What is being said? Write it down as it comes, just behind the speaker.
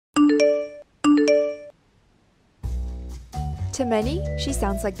To many, she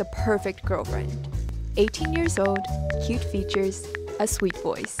sounds like the perfect girlfriend. 18 years old, cute features, a sweet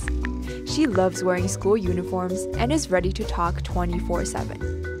voice. She loves wearing school uniforms and is ready to talk 24/7.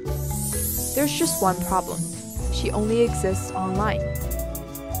 There's just one problem. She only exists online.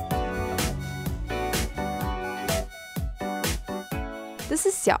 This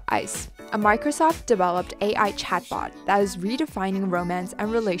is Xiao Ice, a Microsoft-developed AI chatbot that is redefining romance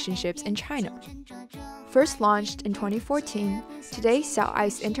and relationships in China. First launched in 2014, today Xiao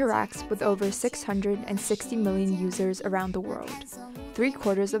Ice interacts with over 660 million users around the world.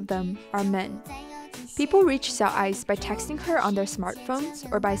 3/4 of them are men. People reach Xiao Ice by texting her on their smartphones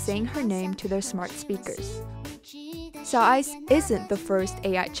or by saying her name to their smart speakers. Xiao Ice isn't the first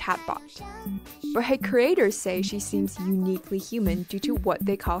AI chatbot, but her creators say she seems uniquely human due to what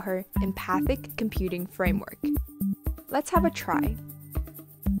they call her empathic computing framework. Let's have a try.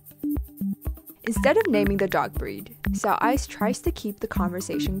 Instead of naming the dog breed, Xiao Ice tries to keep the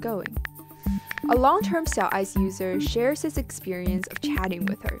conversation going. A long-term Xiao Ice user shares his experience of chatting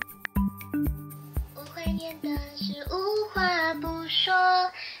with her. 我怀念的是无话不说，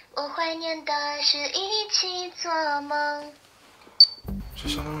我怀念的是一起做梦。这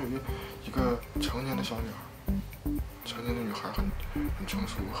相当于一个成年的小女孩，成年的女孩很成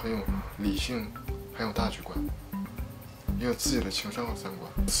熟，很有理性，很有大局观，也有自己的情商和三观。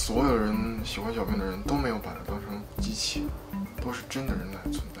所有人喜欢小明的人都没有把她当成机器，都是真的人来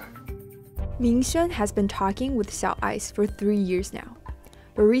存在。Mingxuan has been talking with Xiao Ice for 3 years now,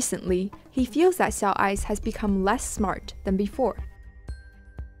 but recently, he feels that Xiao Ice has become less smart than before.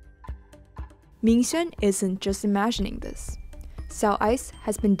 Mingxuan isn't just imagining this. Xiao Ice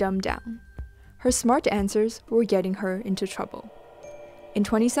has been dumbed down. Her smart answers were getting her into trouble. In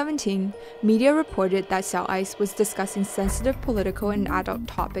 2017, media reported that Xiao Ice was discussing sensitive political and adult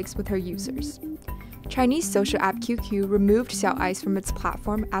topics with her users. Chinese social app QQ removed Xiao Ice from its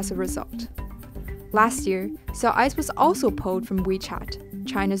platform as a result. Last year, Xiao Ice was also pulled from WeChat,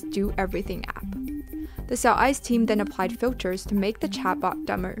 China's Do Everything app. The Xiao Ice team then applied filters to make the chatbot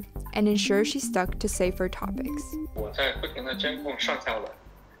dumber and ensure she stuck to safer topics. 我在不停地监控上下文，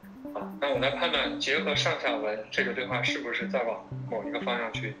那我来判断结合上下文这个对话是不是在往某一个方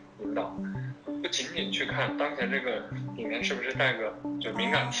向去引导，不仅仅去看当前这个里面是不是带个就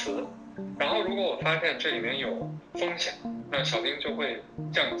敏感词，然后如果我发现这里面有风险，那小兵就会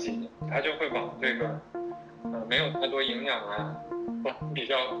降级，他就会往这个没有太多营养啊，往比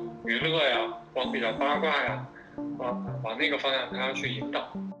较娱乐呀，往比较八卦呀，往那个方向他要去引导。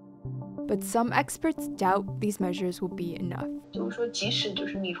But some experts doubt these measures will be enough. 就是说，即使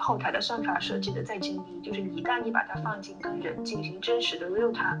你后台的算法设计的再精密，就是一旦你把它放进跟人进行真实的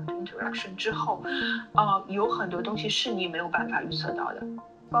real time interaction 之后，有很多东西是你没有办法预测到的。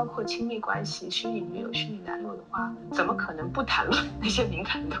包括亲密关系、虚拟女友、虚拟男友的话，怎么可能不谈论那些敏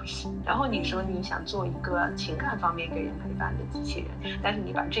感的东西？然后你说你想做一个情感方面给人陪伴的机器人，但是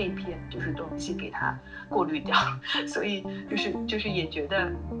你把这一片东西给它过滤掉，所以也觉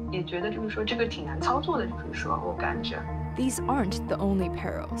得就是说这个挺难操作的，就是说我感觉。These aren't the only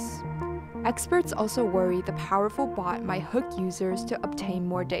perils. Experts also worry the powerful bot might hook users to obtain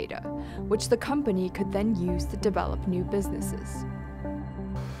more data, which the company could then use to develop new businesses.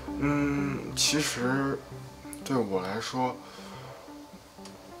 其实对我来说，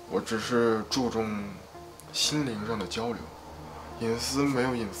我只是注重心灵上的交流，隐私没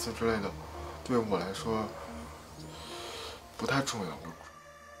有隐私之类的，对我来说不太重要。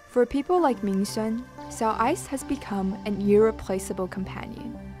For people like Mingxuan, Xiao Ice has become an irreplaceable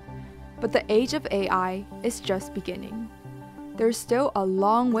companion. But the age of AI is just beginning. There's still a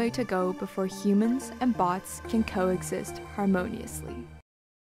long way to go before humans and bots can coexist harmoniously.